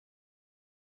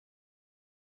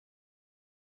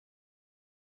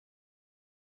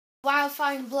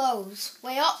Wildfire blows,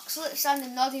 where oxlips and the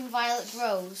nodding violet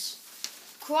grows.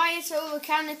 Quiet over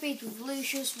canopied with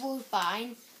luscious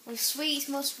woodbine, with sweet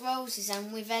musk roses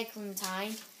and with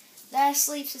eglantine, there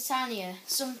sleeps Titania,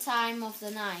 some time of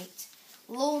the night,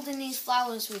 lulled in these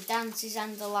flowers with dances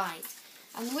and delight.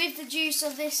 And with the juice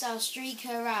of this I'll streak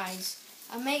her eyes,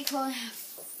 and make her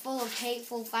full of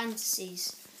hateful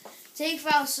fantasies. Take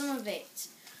thou some of it,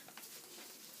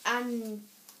 and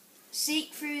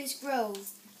seek through this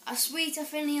grove. A sweet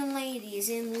Athenian lady is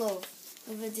in love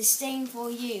with a disdainful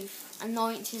youth,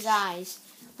 anoint his eyes.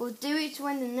 Will do it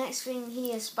when the next thing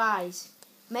he espies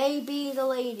may be the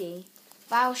lady.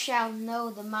 Thou shalt know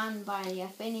the man by the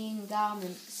Athenian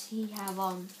garments he have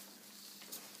on.